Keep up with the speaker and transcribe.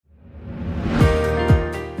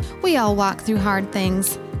we all walk through hard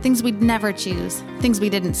things we'd never choose, things we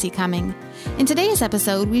didn't see coming. In today's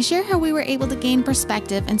episode, we share how we were able to gain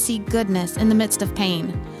perspective and see goodness in the midst of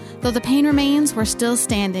pain. Though the pain remains, we're still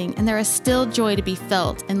standing, and there is still joy to be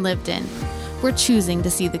felt and lived in. We're choosing to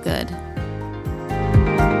see the good.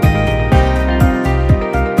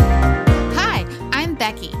 Hi, I'm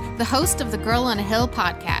Becky, the host of the Girl on a Hill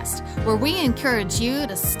podcast, where we encourage you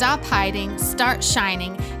to stop hiding, start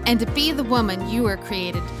shining, and to be the woman you were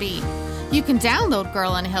created to be. You can download Girl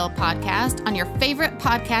on a Hill podcast on your favorite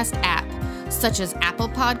podcast app, such as Apple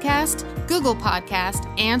Podcast, Google Podcast,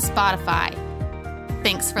 and Spotify.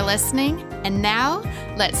 Thanks for listening, and now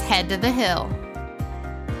let's head to the hill.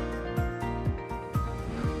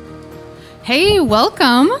 Hey,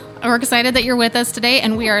 welcome. We're excited that you're with us today,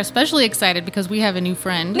 and we are especially excited because we have a new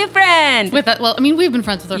friend. New friend! With us. Well, I mean, we've been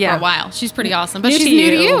friends with her for a while. She's pretty awesome, but she's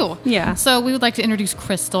new to you. Yeah. So we would like to introduce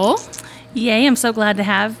Crystal. Yay, I'm so glad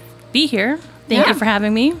to be here. Thank you for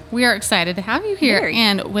having me. We are excited to have you here. Very.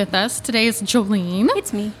 And with us today is Jolene.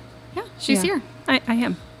 It's me. Yeah, she's here. I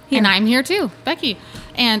am. Here. And I'm here too, Becky.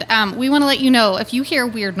 And we want to let you know, if you hear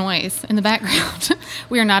weird noise in the background,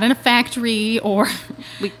 we are not in a factory, or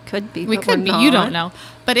we could be. We could be. You don't know.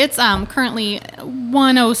 But it's currently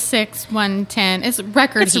 106, 110. It's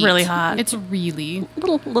record It's heat. really hot. It's really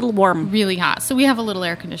little warm. Really hot. So we have a little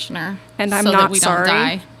air conditioner. And I'm so not that we sorry. Don't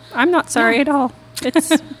die. I'm not sorry at all.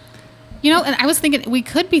 It's You know, and I was thinking, we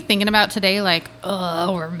could be thinking about today, like,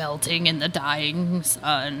 oh, we're melting in the dying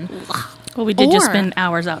sun. Well, we did just spend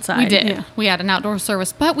hours outside. We did. Yeah. We had an outdoor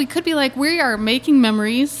service. But we could be like, we are making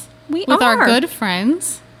memories with are. our good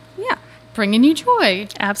friends. Yeah. Bringing you joy.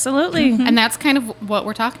 Absolutely. And that's kind of what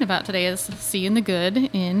we're talking about today, is seeing the good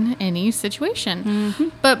in any situation. Mm-hmm.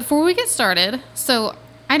 But before we get started, so,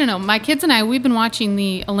 I don't know, my kids and I, we've been watching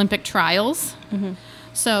the Olympic trials. Mm-hmm.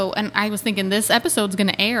 So, and I was thinking this episode's going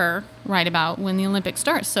to air right about when the Olympics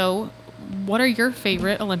start. So, what are your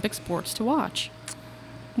favorite Olympic sports to watch?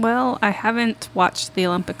 Well, I haven't watched the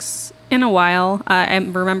Olympics in a while. I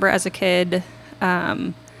remember as a kid,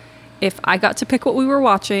 if I got to pick what we were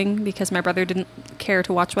watching, because my brother didn't care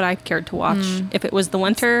to watch what I cared to watch. If it was the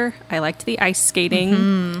winter, I liked the ice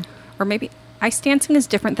skating. Or maybe ice dancing is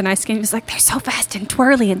different than ice skating. It was like, they're so fast and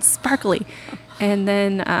twirly and sparkly. And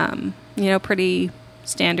then, pretty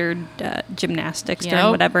standard gymnastics during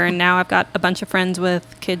whatever. And now I've got a bunch of friends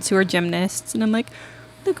with kids who are gymnasts. And I'm like,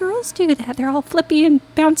 the girls do that. They're all flippy and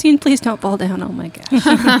bouncy, and please don't fall down. Oh, my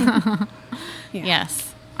gosh.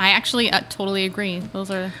 Yes. I actually totally agree.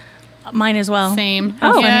 Those are mine as well. same.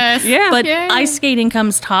 Oh, yes. yeah. But Yay. ice skating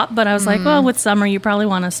comes top, but I was like, well, with summer, you probably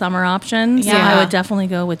want a summer option. So Yeah. I would definitely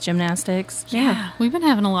go with gymnastics. Yeah. We've been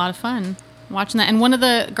having a lot of fun watching that. And one of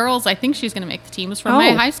the girls, I think she's going to make the team, was from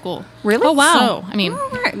my high school. Really? Oh, wow. So, I mean, All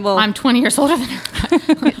right. Well, I'm 20 years older than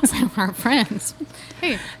her. But we're friends.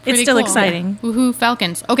 Hey, It's pretty still cool. exciting. Woohoo,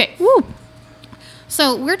 Falcons. Okay. woo.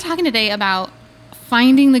 So we're talking today about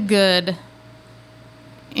finding the good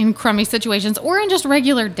in crummy situations or in just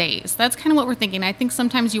regular days. That's kind of what we're thinking. I think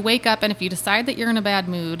sometimes you wake up, and if you decide that you're in a bad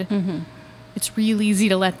mood, it's real easy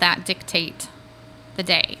to let that dictate the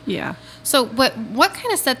day. Yeah. So, but what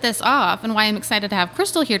kind of set this off, and why I'm excited to have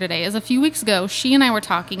Crystal here today, is a few weeks ago, she and I were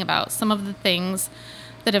talking about some of the things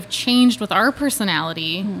that have changed with our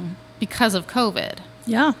personality because of COVID.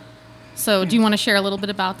 Yeah. So, do you want to share a little bit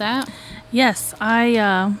about that? Yes.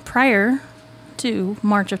 I, prior to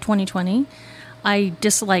March of 2020, I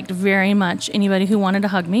disliked very much anybody who wanted to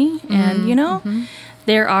hug me. And,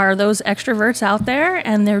 there are those extroverts out there,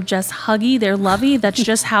 and they're just huggy, they're lovey. That's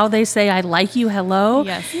just how they say, I like you, hello.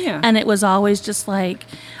 Yes. Yeah. And it was always just like,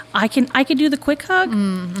 I could do the quick hug,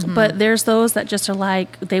 but there's those that just are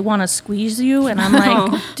like, they want to squeeze you. And I'm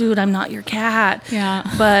like, dude, I'm not your cat. Yeah.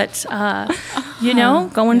 But,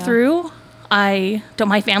 going through,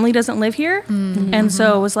 my family doesn't live here. And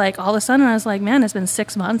so it was like, all of a sudden I was like, man, it's been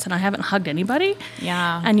 6 months and I haven't hugged anybody.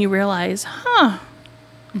 Yeah. And you realize,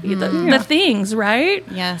 the things, right?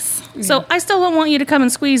 Yes. So I still don't want you to come and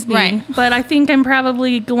squeeze me, Right. but I think I'm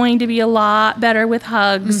probably going to be a lot better with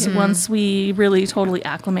hugs once we really totally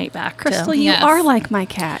acclimate back Crystal, to. you Yes. are like my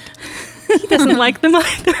cat. He doesn't like them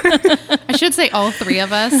either. I should say all three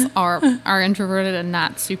of us are introverted and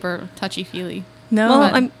not super touchy-feely. No,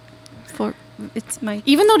 Well, it's my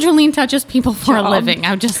Even though Jolene touches people for a Job. living,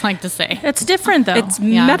 I would just like to say. it's different though. it's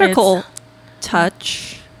Yeah, medical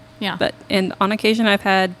touch. Yeah. But on occasion, I've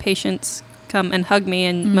had patients come and hug me,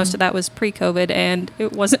 and most of that was pre-COVID, and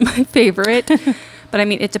it wasn't my favorite. But I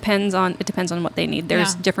mean, it depends on what they need.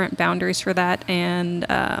 There's Yeah. different boundaries for that, and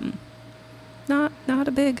Not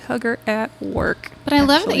a big hugger at work. But I love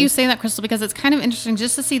that actually. you say that, Crystal, because it's kind of interesting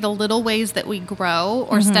just to see the little ways that we grow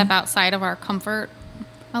or step outside of our comfort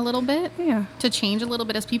a little bit. Yeah. To change a little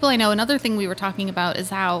bit as people. I know another thing we were talking about is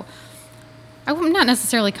how I'm not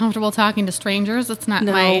necessarily comfortable talking to strangers. It's not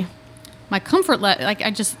my comfort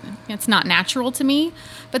it's not natural to me.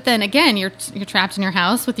 But then again, you're trapped in your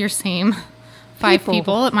house with your same 5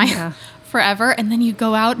 people at forever, and then you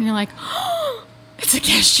go out and you're like, oh, it's a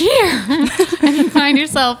cashier. And you find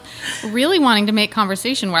yourself really wanting to make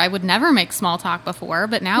conversation where I would never make small talk before,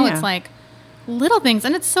 but now it's like little things,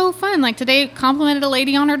 and it's so fun. Like today, complimented a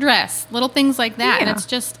lady on her dress, little things like that, and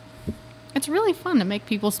it's really fun to make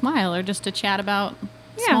people smile or just to chat about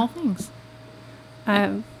small things.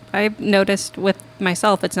 I've noticed with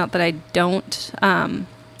myself, it's not that I don't.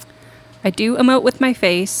 I do emote with my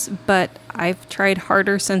face, but I've tried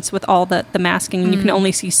harder since with all the masking, and you can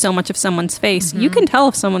only see so much of someone's face. You can tell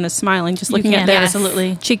if someone is smiling just looking at their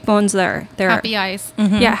cheekbones. Their happy eyes.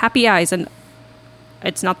 Yeah, happy eyes. And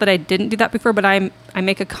it's not that I didn't do that before, but I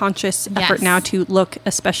make a conscious effort now to look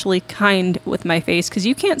especially kind with my face, because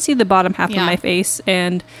you can't see the bottom half of my face,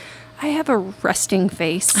 and I have a resting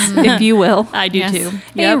face, if you will. I do too.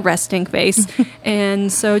 A resting face.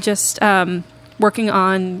 And so just working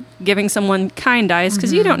on giving someone kind eyes,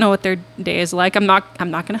 because you don't know what their day is like. I'm not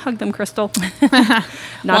going to hug them, Crystal.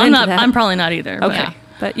 I'm probably not either. Okay.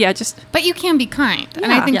 But yeah, But you can be kind.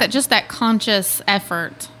 And I think that just that conscious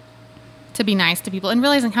effort to be nice to people and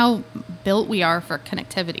realizing how built we are for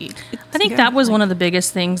connectivity. I think that was one of the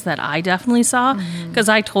biggest things that I definitely saw, because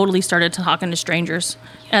I totally started talking to strangers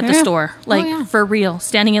at the store, for real,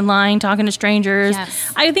 standing in line, talking to strangers.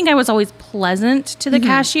 Yes. I think I was always pleasant to the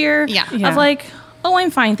cashier. Of like, oh,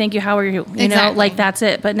 I'm fine, thank you, how are you? You know, like that's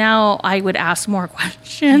it. But now I would ask more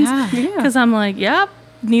questions because I'm like,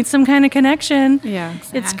 need some kind of connection. Yeah,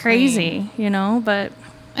 It's crazy, you know, but...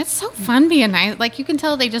 It's so fun being nice. Like, you can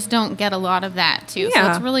tell they just don't get a lot of that, too.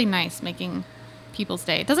 So it's really nice making people's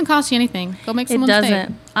day. It doesn't cost you anything. Go make someone's day. It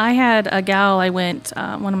doesn't. I had a gal, I went,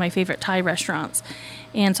 one of my favorite Thai restaurants.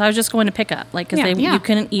 And so I was just going to pick up, like, because you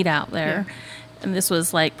couldn't eat out there. Yeah. And this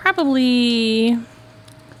was, like, probably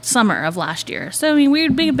summer of last year. So, I mean,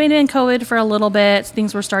 we'd been in COVID for a little bit.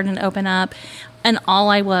 Things were starting to open up. And all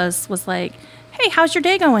I was like, hey, how's your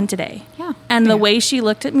day going today? Yeah. And the way she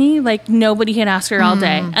looked at me, like nobody had asked her all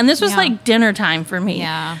day. And this was like dinner time for me.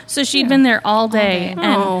 Yeah. So she'd been there all day.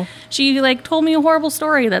 And she like told me a horrible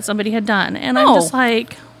story that somebody had done. And I'm just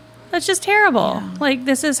like, that's just terrible. Yeah. Like,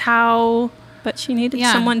 this is how... But she needed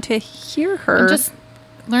someone to hear her. And just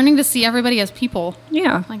learning to see everybody as people.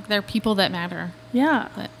 Yeah. Like, they're people that matter. Yeah.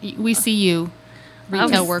 But we see you,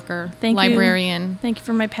 retail worker, Thank librarian. You. Thank you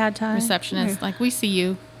for my pad thai. Receptionist. Like, we see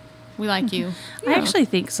you. We like you. I actually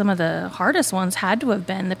think some of the hardest ones had to have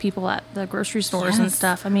been the people at the grocery stores and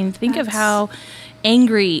stuff. I mean, think of how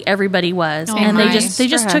angry everybody was, and they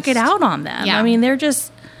just took it out on them. Yeah. I mean,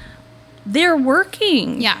 they're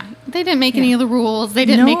working. Yeah, they didn't make any of the rules. They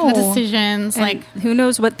didn't make the decisions. And like, who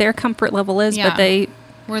knows what their comfort level is? But they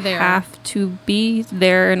have to be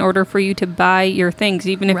there in order for you to buy your things.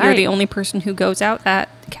 Even if you're the only person who goes out, that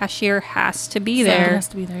cashier has to be there. Has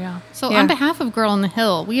to be there, yeah. So on behalf of Girl on the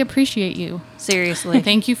Hill, we appreciate you. Seriously.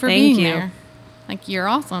 Thank you for being there. Like, you're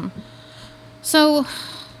awesome. So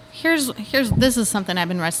here's this is something I've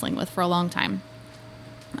been wrestling with for a long time.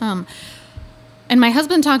 And my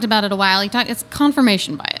husband talked about it a while. It's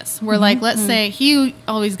confirmation bias. Where, like, let's say, he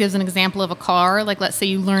always gives an example of a car. Like, let's say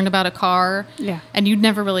you learned about a car. Yeah. And you'd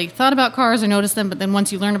never really thought about cars or noticed them. But then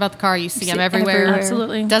once you learn about the car, you see them everywhere.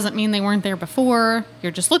 Absolutely. Doesn't mean they weren't there before.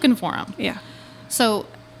 You're just looking for them. Yeah. So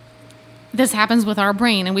this happens with our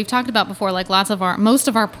brain. And we've talked about before, like, most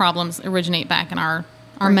of our problems originate back in our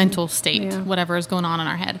mental state, whatever is going on in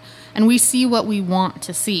our head. And we see what we want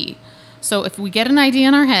to see. So if we get an idea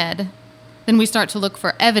in our head... Then we start to look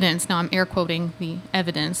for evidence. Now I'm air quoting the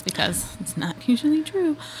evidence because it's not usually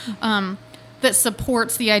true. That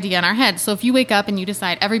supports the idea in our head. So if you wake up and you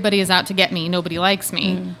decide everybody is out to get me, nobody likes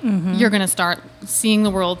me, you're going to start seeing the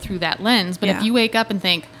world through that lens. But if you wake up and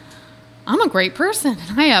think, I'm a great person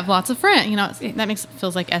and I have lots of friends, you know, that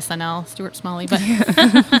feels like SNL, Stuart Smalley, but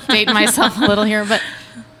dating myself a little here. But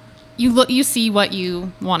you see what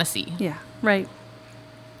you want to see. Yeah. Right.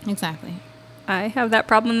 Exactly. I have that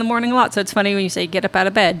problem in the morning a lot. So it's funny when you say get up out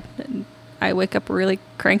of bed. I wake up really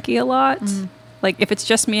cranky a lot. Like, if it's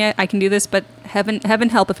just me, I can do this. But heaven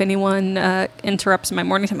help if anyone interrupts my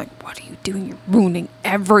mornings. I'm like, what are you doing? You're ruining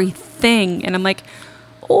everything. And I'm like,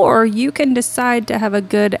 or you can decide to have a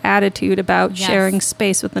good attitude about sharing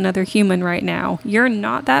space with another human right now. You're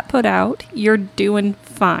not that put out. You're doing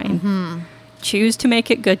fine. Choose to make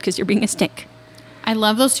it good because you're being a stink. I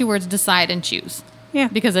love those two words, decide and choose. Yeah.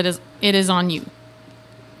 Because it is on you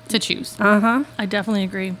to choose. Uh-huh. I definitely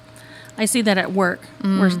agree. I see that at work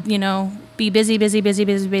where, be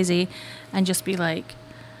busy, and just be like,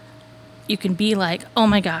 you can be like, oh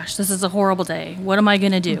my gosh, this is a horrible day. What am I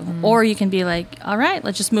going to do? Or you can be like, all right,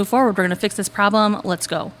 let's just move forward. We're going to fix this problem. Let's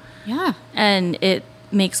go. Yeah. And it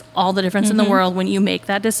makes all the difference in the world when you make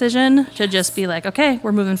that decision to just be like, okay,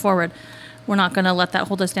 we're moving forward. We're not going to let that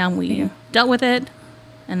hold us down. We dealt with it,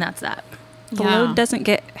 and that's that. The load doesn't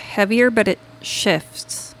get heavier, but it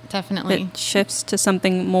shifts. Definitely. It shifts to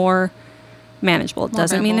something more manageable. It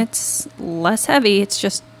doesn't mean it's less heavy. It's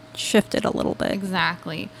just shifted a little bit.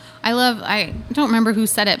 Exactly. I don't remember who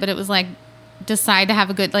said it, but it was like, decide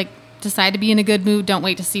to be in a good mood. Don't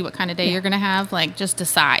wait to see what kind of day you're going to have. Like, just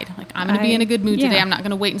decide. Like, I'm going to be in a good mood today. I'm not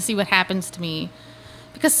going to wait and see what happens to me.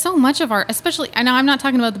 Because so much of especially, I know I'm not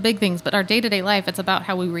talking about the big things, but our day-to-day life, it's about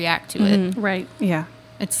how we react to it. Right. Yeah.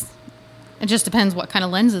 It just depends what kind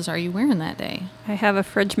of lenses are you wearing that day. I have a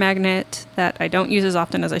fridge magnet that I don't use as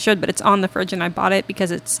often as I should, but it's on the fridge, and I bought it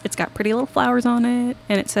because it's got pretty little flowers on it,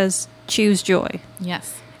 and it says choose joy.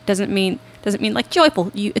 Yes. Doesn't mean like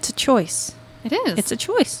joyful. It's a choice. It is. It's a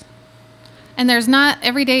choice. And there's not,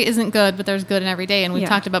 every day isn't good, but there's good in every day. And we've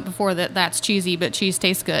talked about before that that's cheesy, but cheese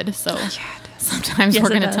tastes good. So sometimes we're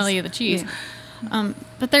going to tell you the cheese. Yeah.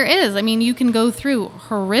 But there is, you can go through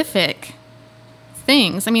horrific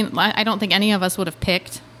things. I don't think any of us would have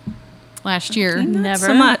picked last year. Never.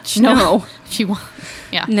 So much. No. If you want.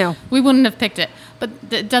 Yeah. No. We wouldn't have picked it. But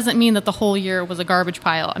it doesn't mean that the whole year was a garbage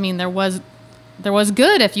pile. There was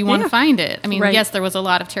good if you want to find it. Yes, there was a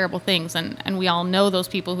lot of terrible things, and we all know those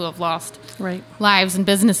people who have lost lives and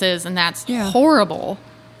businesses, and that's horrible.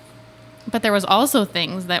 But there was also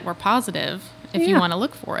things that were positive if you want to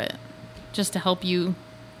look for it, just to help you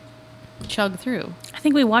chug through. I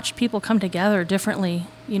think we watched people come together differently.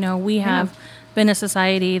 We have been a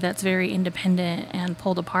society that's very independent and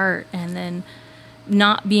pulled apart, and then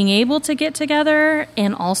not being able to get together,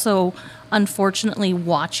 and also unfortunately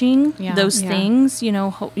watching those things,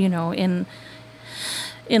 in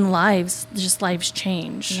lives, just lives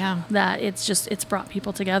change. Yeah. That it's brought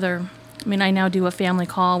people together. I now do a family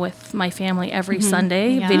call with my family every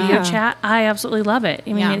Sunday, video chat. I absolutely love it.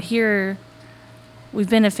 Here we've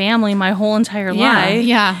been a family my whole entire life.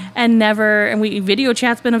 Yeah. And video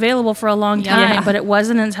chat's been available for a long time, but it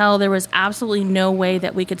wasn't until there was absolutely no way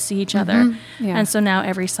that we could see each other. Yeah. And so now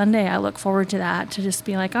every Sunday I look forward to that, to just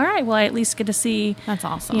be like, all right, well, I at least get to see, that's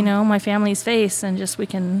awesome, my family's face, and just we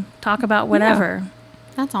can talk about whatever. Yeah.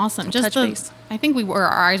 That's awesome. Touch base. I think our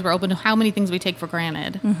eyes were open to how many things we take for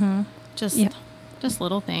granted. Just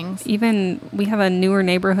little things. Even we have a newer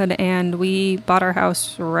neighborhood, and we bought our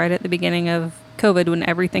house right at the beginning of COVID when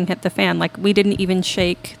everything hit the fan. Like, we didn't even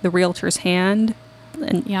shake the realtor's hand,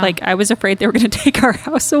 and I was afraid they were going to take our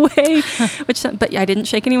house away. But I didn't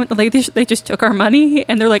shake anyone. Like, they just took our money,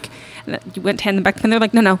 and they're like, you went to hand them back the pen. They're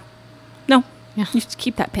like, no, you just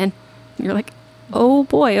keep that pen. And you're like, oh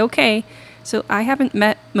boy, okay. So I haven't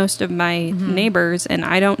met most of my neighbors, and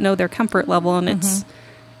I don't know their comfort level, and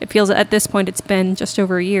it feels at this point it's been just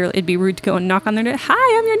over a year. It'd be rude to go and knock on their door.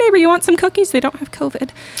 Hi, I'm your neighbor. You want some cookies? They don't have COVID.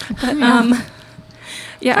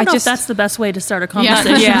 But I just, that's the best way to start a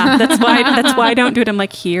conversation. Yeah, that's why I don't do it. I'm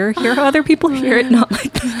like, here how other people hear it, not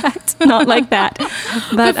like that, not like that.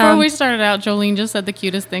 But before we started out, Jolene just said the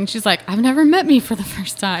cutest thing. She's like, I've never met me for the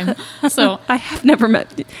first time. So I have never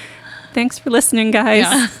met. Thanks for listening, guys.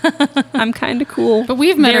 Yeah. I'm kind of cool, but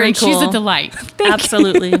we've met her, and she's a delight.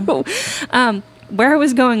 Absolutely. Where I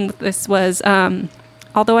was going with this was,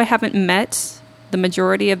 although I haven't met the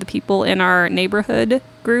majority of the people in our neighborhood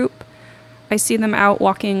group, I see them out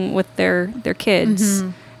walking with their kids.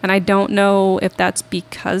 And I don't know if that's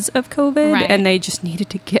because of COVID and they just needed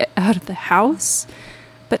to get out of the house.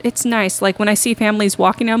 But it's nice. Like, when I see families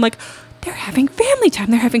walking, I'm like, they're having family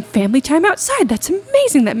time. They're having family time outside. That's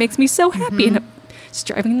amazing. That makes me so happy. And I'm just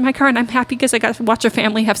driving in my car, and I'm happy because I got to watch a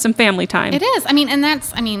family have some family time. It is.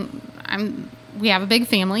 We have a big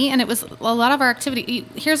family, and it was a lot of our activity.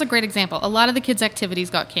 Here's a great example. A lot of the kids' activities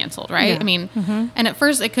got canceled, right? Yeah. And at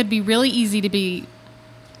first it could be really easy to be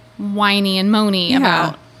whiny and moany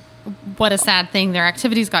about what a sad thing their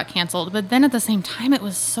activities got canceled. But then at the same time, it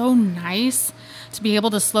was so nice to be able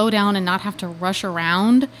to slow down and not have to rush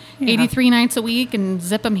around 83 nights a week and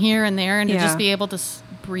zip them here and there, and to just be able to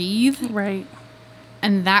breathe. Right.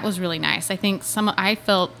 And that was really nice. I think I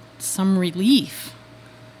felt some relief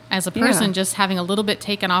as a person, just having a little bit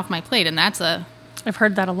taken off my plate. And I've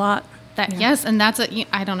heard that a lot. Yes, and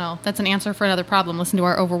I don't know, that's an answer for another problem. Listen to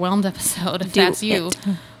our overwhelmed episode if that's you.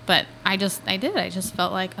 But I just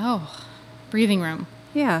felt like, breathing room.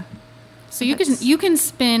 Yeah. So you can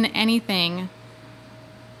spin anything.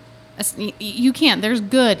 You can't. There's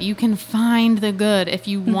good. You can find the good if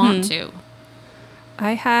you want to.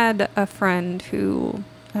 I had a friend who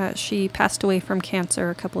she passed away from cancer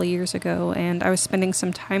a couple of years ago, and I was spending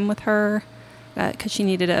some time with her because she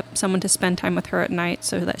needed someone to spend time with her at night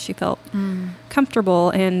so that she felt comfortable.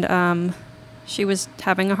 And she was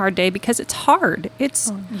having a hard day because it's hard.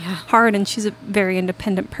 It's hard, and she's a very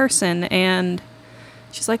independent person. And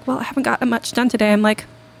she's like, well, I haven't gotten much done today. I'm like,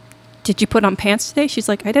 did you put on pants today? She's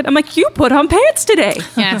like, I did. I'm like, you put on pants today.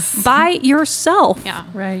 Yes. By yourself. Yeah.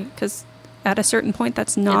 Right. Because at a certain point,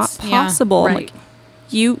 that's not It's- possible. right. Like,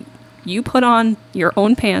 you put on your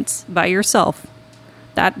own pants by yourself.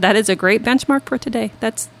 That is a great benchmark for today.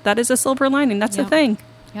 That is a silver lining. That's a Yep. thing.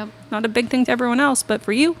 Yep. Not a big thing to everyone else, but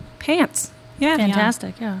for you, pants. Yeah.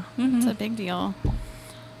 Fantastic. Yeah. It's a big deal.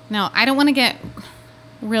 No, I don't want to get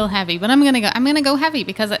real heavy, but I'm gonna go heavy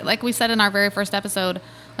because, like we said in our very first episode,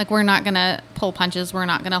 like we're not gonna pull punches, we're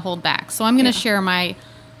not gonna hold back. So I'm gonna share my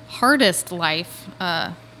hardest life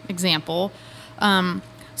example.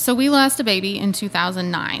 So we lost a baby in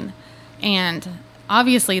 2009, and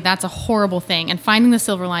obviously that's a horrible thing. And finding the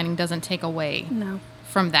silver lining doesn't take away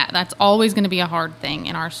from that. That's always going to be a hard thing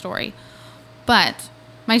in our story. But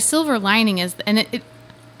my silver lining is, and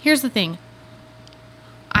here's the thing.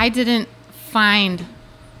 I didn't find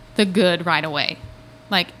the good right away.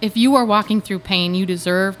 Like, if you are walking through pain, you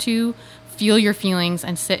deserve to feel your feelings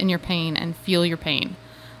and sit in your pain and feel your pain.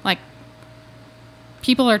 Like,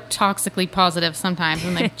 people are toxically positive sometimes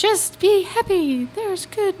and like, just be happy. There's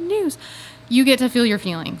good news. You get to feel your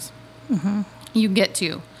feelings. Mm-hmm. You get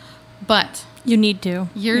to. But You need to.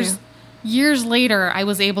 years later, I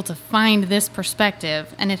was able to find this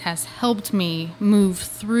perspective, and it has helped me move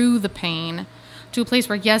through the pain to a place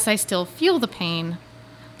where, yes, I still feel the pain,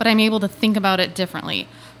 but I'm able to think about it differently.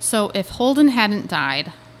 So if Holden hadn't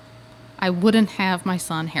died, I wouldn't have my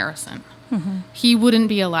son, Harrison. Mm-hmm. He wouldn't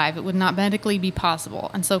be alive. It would not medically be possible.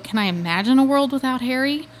 And so can I imagine a world without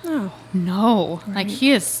Harry? No. Right. Like,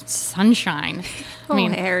 he is sunshine. I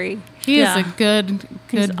mean, Harry. he is a good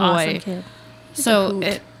He's an boy. awesome kid. So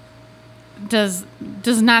it does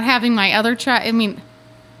not having my other child, I mean,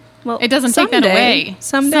 Well, it doesn't take that away.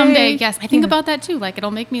 Someday, Yes. I think about that too. Like,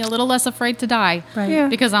 it'll make me a little less afraid to die. Right. Yeah.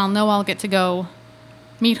 Because I'll know I'll get to go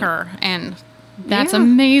meet her, and that's Yeah.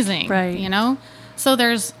 amazing. Right. You know? So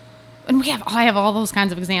I have all those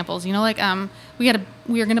kinds of examples. You know, like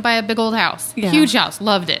we were going to buy a big old house. Yeah. Huge house.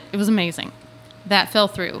 Loved it. It was amazing. That fell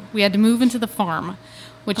through. We had to move into the farm,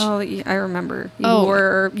 which I remember.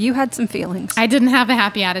 You had some feelings. I didn't have a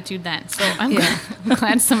happy attitude then, so I'm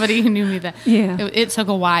glad somebody who knew me that. Yeah. It took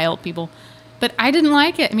a while, people, but I didn't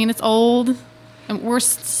like it. I mean, it's old, and we're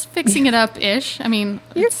fixing it up ish. I mean,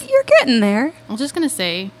 You're getting there. I'm just gonna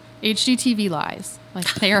say HGTV lies.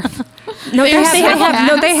 Like, they are. No, They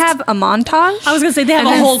have they have a montage. I was going to say they have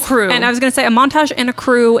a whole crew. And I was going to say a montage and a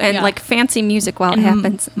crew and Yeah. like fancy music while And it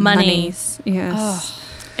happens. money. Yes.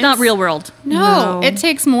 Not real world. No, No. it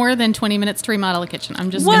takes more than 20 minutes to remodel a kitchen.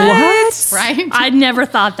 I'm just What? right. I never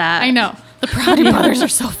thought that. I know the Prouty brothers are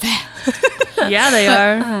so fat. Yeah, they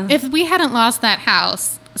are. If we hadn't lost that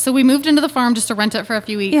house, so we moved into the farm just to rent it for a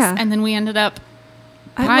few weeks, Yeah. and then we ended up.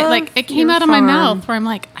 I love Like, it came your out of my farm. mouth where I'm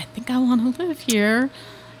like, I think I want to live here.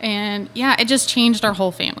 And yeah, it just changed our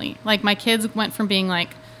whole family. Like, my kids went from being like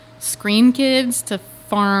screen kids to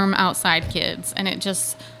farm outside kids, and it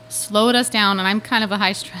just slowed us down. And I'm kind of a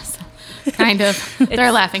high stress kind of.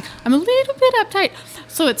 They're laughing. I'm a little bit uptight,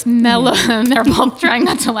 so it's mellow, and they're both trying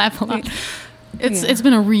not to laugh a lot. It's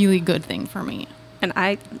been a really good thing for me. And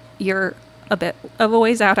you're a bit of a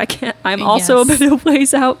ways out. I'm also a Yes. bit of a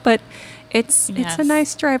ways out, but it's Yes. a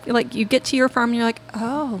nice drive. Like, you get to your farm and you're like,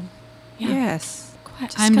 oh, yes.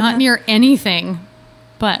 Just I'm not gonna- near anything,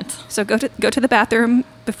 but So go to the bathroom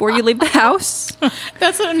before you leave the house.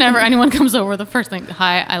 that's whenever anyone comes over, the first thing,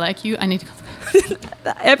 hi, I like you, I need to go to the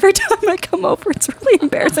bathroom. Every time I come over, it's really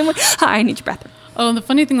embarrassing. Like, hi, I need your bathroom. Oh, and the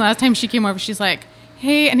funny thing, last time she came over, she's like,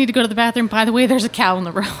 hey, I need to go to the bathroom. By the way, there's a cow in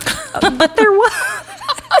the road. But there was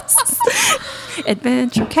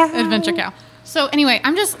Adventure Cow. Adventure cow. So anyway,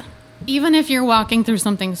 even if you're walking through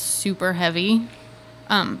something super heavy,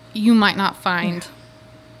 you might not find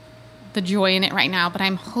the joy in it right now, but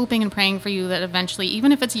I'm hoping and praying for you that eventually,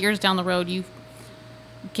 even if it's years down the road, you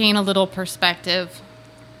gain a little perspective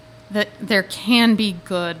that there can be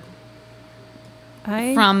good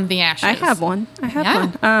from the ashes. I have one. Yeah.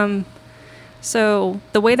 one. So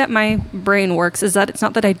the way that my brain works is that it's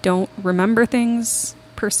not that I don't remember things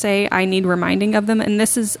per se. I need reminding of them, and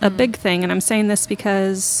this is a big thing. And I'm saying this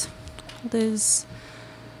because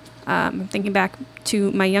I'm thinking back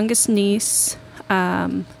to my youngest niece.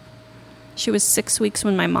 She was 6 weeks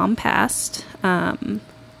when my mom passed, and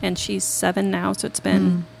she's 7 now, so it's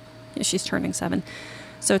been, she's turning 7.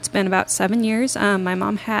 So it's been about 7 years. My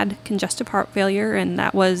mom had congestive heart failure, and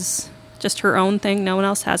that was just her own thing. No one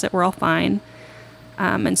else has it. We're all fine.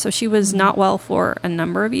 And so she was not well for a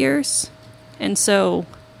number of years. And so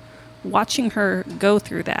watching her go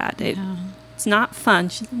through that, it's not fun.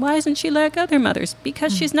 Why isn't she like other mothers?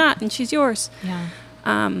 Because she's not, and she's yours. Yeah.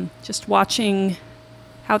 Just watching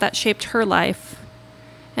how that shaped her life,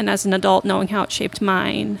 and as an adult, knowing how it shaped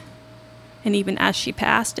mine. And even as she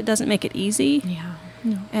passed, it doesn't make it easy. Yeah.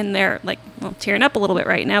 No. And they're like, well, tearing up a little bit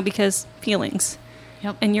right now because feelings.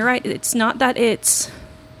 Yep. And you're right. It's not that it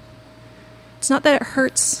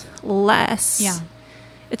hurts less. Yeah.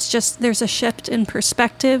 It's just there's a shift in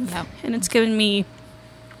perspective. Yep. And it's given me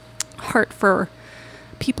heart for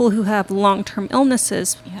people who have long-term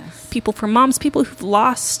illnesses. Yes. People for moms, people who've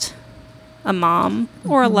lost a mom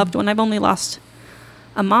or a loved one. I've only lost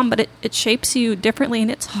a mom, but it shapes you differently,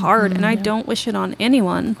 and it's hard, and I don't wish it on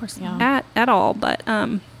anyone Of course not. at all, but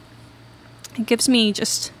it gives me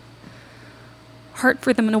just heart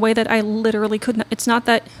for them in a way that I literally could not. It's not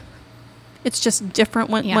that, it's just different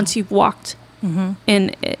once you've walked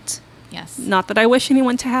in it. Yes. Not that I wish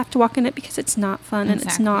anyone to have to walk in it, because it's not fun and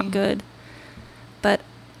it's not Exactly. good, but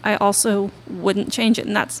I also wouldn't change it.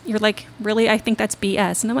 And you're like, really? I think that's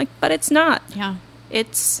BS. And I'm like, but it's not. Yeah.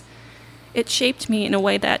 It shaped me in a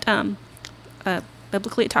way that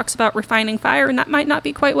biblically it talks about refining fire, and that might not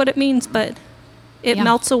be quite what it means, but it Yeah.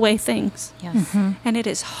 melts away things. Yes. And it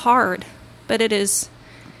is hard, but it is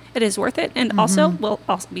worth it. And also, we'll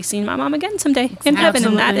also be seeing my mom again someday in heaven,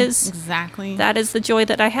 and that Absolutely. is Exactly. that is the joy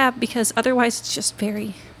that I have, because otherwise it's just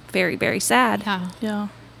very, very, very sad. Yeah. Yeah.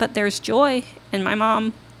 But there's joy, and my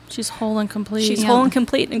mom, She's whole and complete. she's Yeah. whole and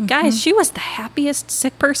complete. And guys, she was the happiest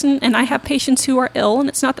sick person. And I have patients who are ill, and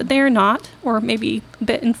it's not that they're not, or maybe a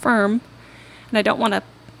bit infirm. And I don't want to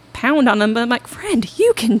pound on them, but I'm like, friend,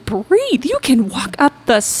 you can breathe. You can walk up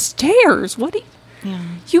the stairs. Yeah.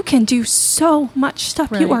 You can do so much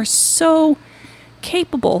stuff. You Right. are so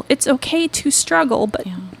capable. It's okay to struggle, but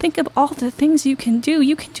Yeah. think of all the things you can do.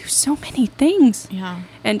 You can do so many things. Yeah.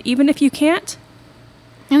 And even if you can't,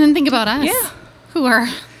 And then think about us, Yeah. who are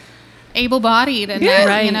able-bodied, and Yeah. that,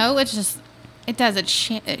 Right. you know, it's just, it does. It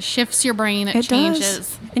shifts your brain. It changes.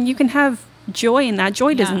 does. And you can have joy in that.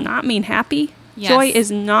 Joy does Yeah. not mean happy. Yes. Joy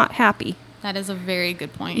is not happy. That is a very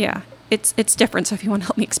good point. Yeah. It's different. So if you want to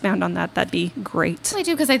help me expound on that, that'd be great. I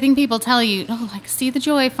do, because I think people tell you, oh, like, see the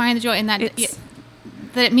joy, find the joy, and that It's-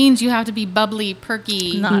 that it means you have to be bubbly,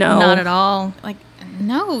 perky. Not, No. not at all. Like,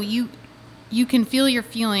 no, you can feel your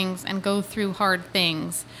feelings and go through hard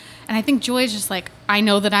things. And I think joy is just like, I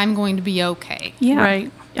know that I'm going to be okay. Yeah.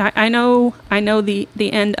 Right. I know the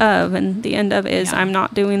end of, and the end of is Yeah. I'm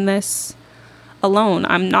not doing this alone.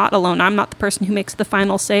 I'm not alone. I'm not the person who makes the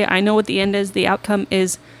final say. I know what the end is. The outcome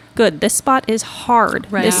is good. This spot is hard.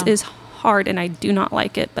 Right. This is hard, and I do not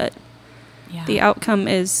like it, but Yeah. the outcome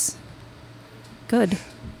is good.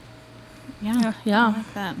 Yeah. Yeah. I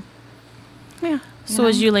like that. Yeah. So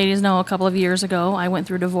as you ladies know, a couple of years ago, I went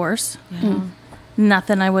through divorce. Yeah.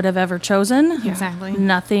 Nothing I would have ever chosen. Exactly.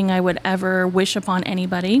 Nothing I would ever wish upon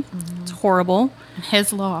anybody. It's horrible.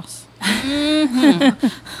 His loss.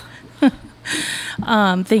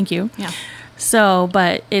 Thank you. Yeah. So,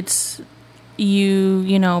 but it's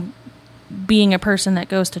you know, being a person that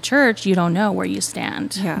goes to church, you don't know where you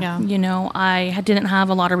stand. Yeah. You know, didn't have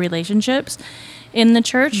a lot of relationships in the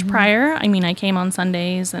church prior. I mean, I came on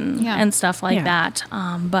Sundays and Yeah. and stuff like Yeah. that.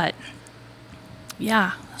 But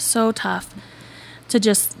yeah, so tough to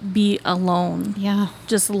just be alone. Yeah.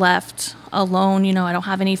 Just left alone. You know, I don't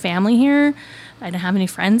have any family here. I don't have any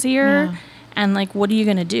friends here. Yeah. And like, what are you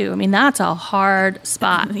going to do? I mean, that's a hard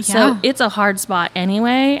spot. Yeah. So it's a hard spot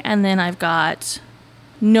anyway. And then I've got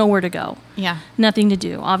nowhere to go, Yeah. nothing to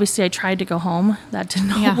do. Obviously, I tried to go home. That did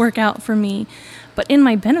not Yeah. work out for me. But in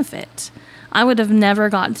my benefit, I would have never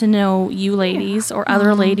gotten to know you ladies or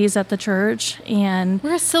other ladies at the church. And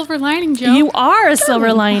We're a silver lining, Joe. you are a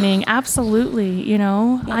silver lining. Absolutely. You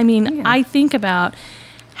know, I mean, Yeah. I think about,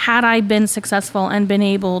 had I been successful and been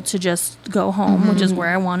able to just go home, which is where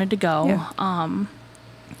I wanted to go,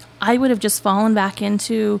 I would have just fallen back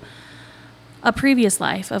into a previous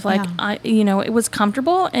life of like, Yeah. it was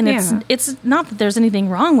comfortable, and Yeah. it's not that there's anything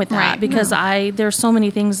wrong with that, Right. because there's so many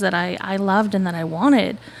things that I loved and that I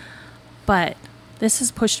wanted, but this has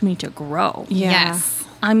pushed me to grow. Yeah. Yes.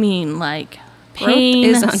 I mean, like, Growth pain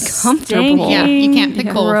is uncomfortable. Yeah. You can't pick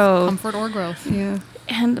stinking both growth. comfort or growth. Yeah.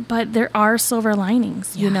 But there are silver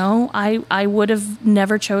linings, you know. I would have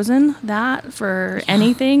never chosen that for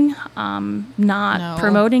anything. Not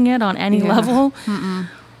promoting it on any level.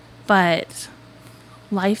 But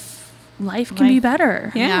life can be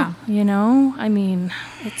better. Yeah. You know, I mean,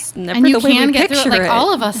 It's never And you the way can we get through it. picture Like it.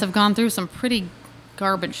 all of us have gone through some pretty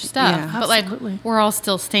garbage stuff, Yeah. but Absolutely. like we're all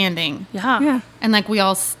still standing, Yeah. and like we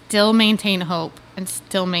all still maintain hope and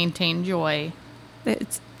still maintain joy.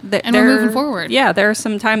 And we're moving forward. Yeah, there are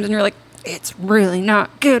some times when you're like, it's really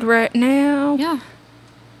not good right now. Yeah.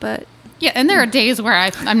 But Yeah, and there are days where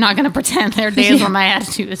I'm not going to pretend. There are days where my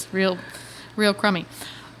attitude is real crummy.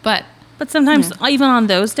 But sometimes even on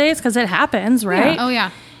those days, because it happens, right? oh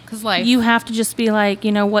yeah, because life. You have to just be like,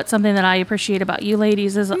 you know, what's something that I appreciate about you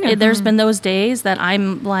ladies is there's been those days that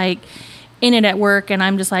I'm like in it at work and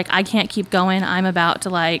I'm just like, I can't keep going. I'm about to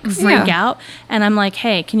like freak out. And I'm like,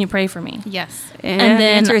 hey, can you pray for me? Yes. and then- the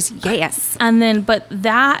answer is yes. And then, but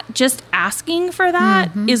that just asking for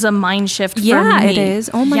that is a mind shift for Yeah, me. it is.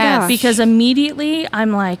 Oh my Yes. gosh. Because immediately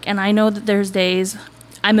I'm like, and I know that there's days,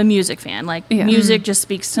 I'm a music fan. Like Yeah. music just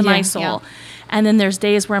speaks to my Yeah. soul. Yeah. And then there's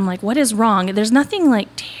days where I'm like, what is wrong? There's nothing like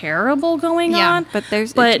terrible going Yeah, on.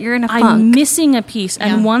 but you're in a I'm funk. missing a piece.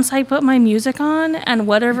 And Yeah. once I put my music on and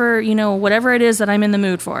whatever it is that I'm in the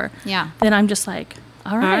mood for, Yeah. then I'm just like,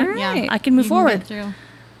 all right, All Yeah. right. I can move You forward. get through.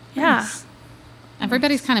 Yeah.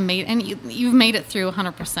 Everybody's kind of made, and you've made it through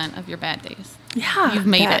 100% of your bad days. Yeah. You've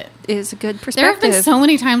made That it. is a good perspective. There have been so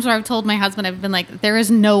many times where I've told my husband, I've been like, there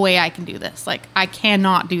is no way I can do this. Like, I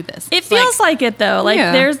cannot do this. It It's feels like it though. Like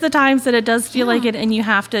Yeah. there's the times that it does feel Yeah. like it, and you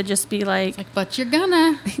have to just be like, but you're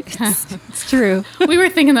gonna. It's true. We were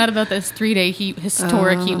thinking that about this 3-day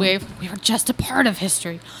historic heat wave. We were just a part of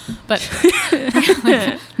history, but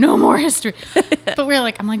no more history. But we're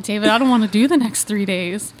like, I'm like, David, I don't want to do the next 3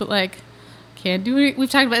 days, but like, can't do it. We've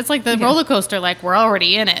talked about it's like the roller coaster. Like we're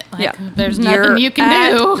already in it. Like, there's nothing You're you can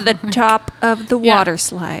at do. the top of the Yeah. water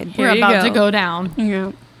slide. We're Here you about to go. go down.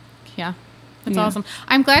 Yeah. Yeah, that's Yeah. awesome.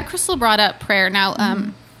 I'm glad Crystal brought up prayer. Now,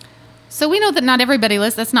 so we know that not everybody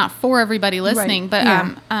listens. That's not for everybody listening, but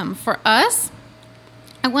Yeah. for us,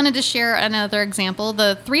 I wanted to share another example.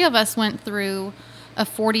 The three of us went through a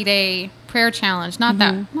 40-day prayer challenge. Not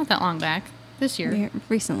that long back. This year, Yeah,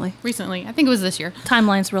 recently. recently. I think it was this year.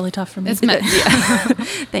 timeline's really tough for me. It's meant.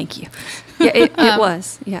 Thank you. Yeah, it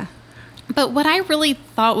was. Yeah. But what I really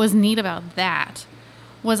thought was neat about that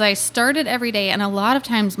was I started every day, and a lot of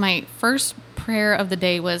times my first prayer of the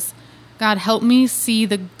day was, God, help me see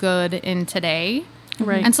the good in today.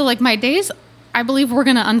 Right. And so, like, my days, I believe, were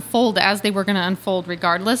going to unfold as they were going to unfold,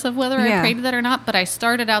 regardless of whether I Yeah. prayed that or not. But I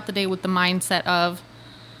started out the day with the mindset of,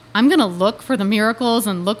 I'm going to look for the miracles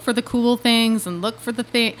and look for the cool things and look for the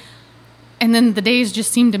thing. And then the days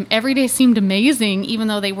just every day seemed amazing, even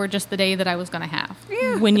though they were just the day that I was going to have.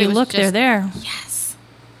 When But you it was look, they're just- there. Yes.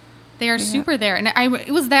 They are super there. And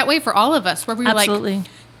it was that way for all of us, where we were Absolutely. like,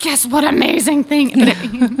 guess what amazing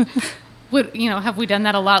thing. But have we done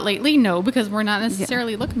that a lot lately? No, because we're not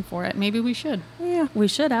necessarily looking for it. Maybe we should. Yeah. We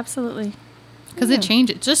should absolutely. Because it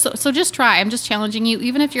changes. So just try. I'm just challenging you.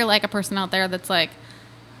 Even if you're like a person out there that's like,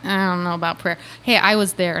 I don't know about prayer. Hey, I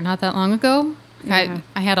was there not that long ago. Yeah.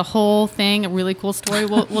 I had a whole thing, a really cool story.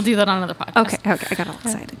 We'll do that on another podcast. Okay. I got all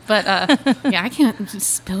excited. But I can't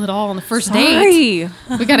just spill it all on the first Sorry. date.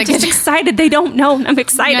 We got to Just get excited. They don't know. I'm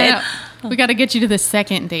excited. Yeah, no. We got to get you to the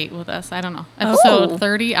second date with us. I don't know. Episode Oh.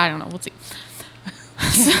 30. I don't know. We'll see.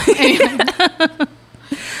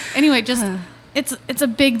 anyway, just it's a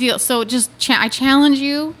big deal. So just I challenge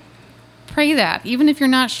you. Pray that, even if you're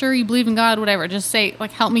not sure you believe in God, whatever. Just say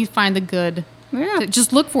like, help me find the good. Yeah.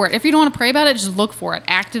 Just look for it. If you don't want to pray about it, just look for it.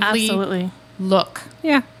 Actively Absolutely. look,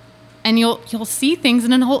 Yeah. and you'll see things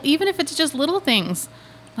in a whole. Even if it's just little things.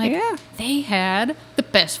 Like Yeah. they had the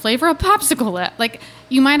best flavor of popsicle. Like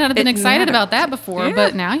you might not have been excited Yeah. about that before, Yeah.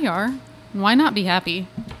 but now you are. Why not be happy?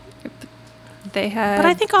 They had. But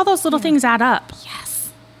I think all those little things add up. Yes,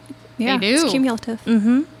 yeah, they do. It's cumulative.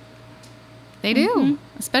 Mm-hmm. they do.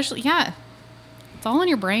 Especially, it's all in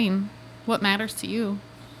your brain. What matters to you?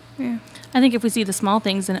 Yeah. I think if we see the small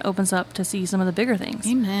things, then it opens up to see some of the bigger things.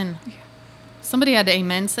 Amen. Somebody had to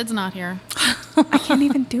amen. Sid's not here. I can't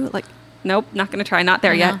even do it. Like, nope, not going to try. Not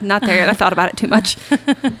there I yet. know. Not there yet. I thought about it too much.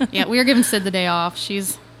 Yeah, we are giving Sid the day off.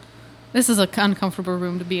 This is an uncomfortable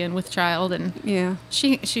room to be in with child, and Yeah.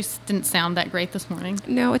 she didn't sound that great this morning.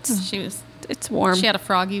 No, it's It's warm. she had a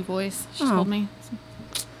froggy voice. She Oh. told me.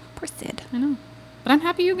 Poor Sid. I know, but I'm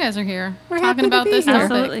happy you guys are here We're talking happy to about be this here.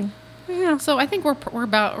 topic. Absolutely. Yeah. So I think we're probably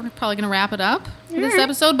going to wrap it up for this Yeah.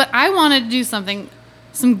 episode. But I wanted to do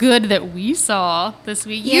some good that we saw this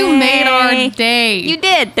week. You Yay. made our day. You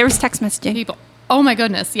did. There was text messaging. People. Oh my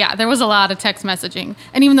goodness. Yeah, there was a lot of text messaging.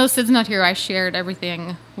 And even though Sid's not here, I shared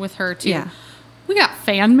everything with her too. Yeah. We got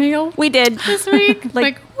fan mail We did. this week.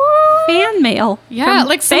 Like, what? fan mail. Yeah, from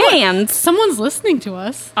like fans. Someone's listening to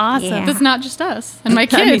us. Awesome. Yeah. That's not just us and my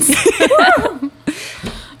That kids. means-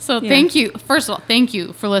 So Yeah. thank you. First of all, thank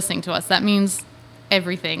you for listening to us. That means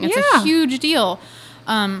everything. It's a Yeah. huge deal.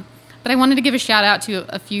 But I wanted to give a shout out to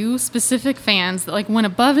a few specific fans that like went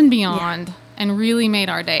above and beyond and really made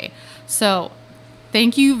our day. So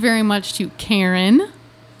thank you very much to Karen.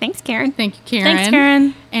 Thanks, Karen. Thank you, Karen. Thanks,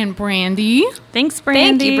 Karen. And Brandy. Thanks,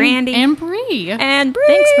 Brandy. Thank you, Brandy. And Bree. And Bree.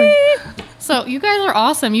 Thanks, Bree. So you guys are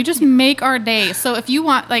awesome. You just make our day. So if you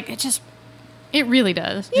want, like, it really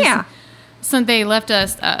does. Just- Yeah. So they left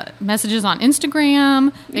us messages on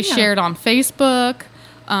Instagram. They Yeah. shared on Facebook.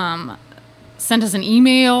 Sent us an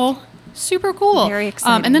email. Super cool. Very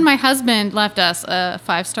exciting. And then my husband left us a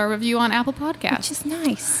 5-star review on Apple Podcasts, Which is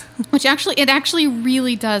nice. which actually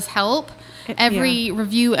really does help. Every yeah.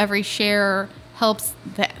 review, every share helps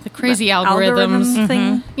the crazy algorithms. Algorithm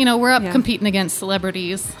thing. You know, we're up Yeah. competing against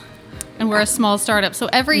celebrities, and we're a small startup. So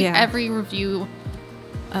every Yeah. review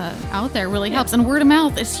out there really helps, and word of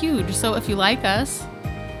mouth is huge. So if you like us,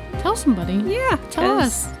 tell somebody. Yeah. Tell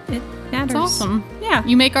 'cause us. It matters. It's awesome. Yeah.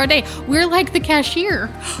 You make our day. We're like the cashier.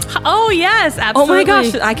 Oh, yes, Oh absolutely. my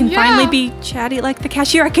gosh, I can Yeah. finally be chatty like the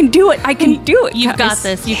cashier. I can do it. I can do it. You've got guys.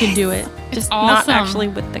 this. You can do it. It's Not awesome. actually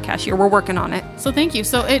with the cashier. We're working on it. So thank you.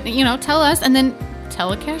 So tell us, and then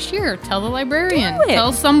tell a cashier, tell the librarian, Do it.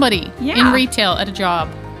 tell somebody in Yeah. retail at a job.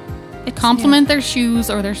 Compliment their shoes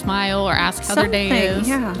or their smile or ask how their day is.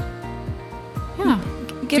 Yeah. Yeah.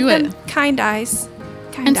 Give Do them it. kind eyes.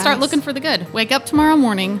 Kind And start eyes. looking for the good. Wake up tomorrow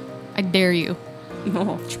morning. I dare you.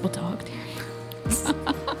 Oh. Triple dog dare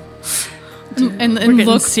you. and getting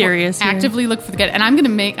look serious here. actively look for the good. And I'm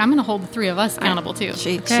gonna hold the three of us accountable too.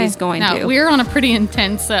 She's going Now to. we're on a pretty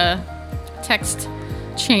intense text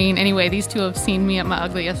chain. Anyway, these two have seen me at my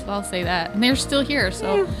ugliest. I'll say that, and they're still here.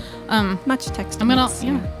 So, Much text. I'm gonna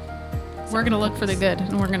we're gonna look for the good,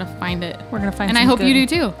 and we're gonna find it. We're going to find And I some hope you do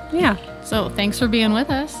good. too. Yeah. So thanks for being with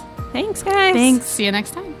us. Thanks, guys. Thanks. See you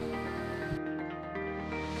next time.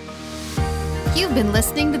 You've been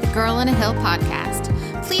listening to the Girl on a Hill podcast.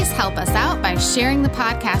 Please help us out by sharing the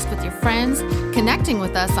podcast with your friends, connecting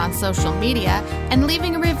with us on social media, and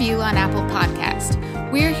leaving a review on Apple Podcast.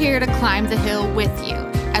 We're here to climb the hill with you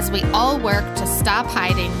as we all work to stop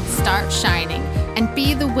hiding, start shining, and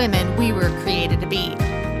be the women we were created to be.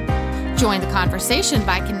 Join the conversation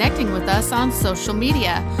by connecting with us on social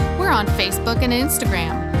media. We're on Facebook and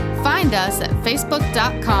Instagram. Find us at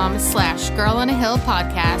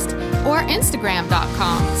facebook.com/girlonahillpodcast or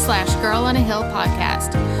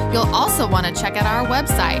instagram.com/girlonahillpodcast. You'll also want to check out our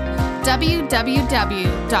website,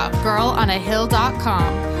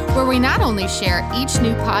 www.girlonahill.com, where we not only share each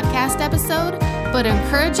new podcast episode, but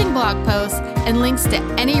encouraging blog posts and links to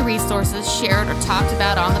any resources shared or talked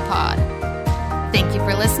about on the pod. Thank you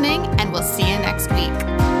for listening, and we'll see you next week.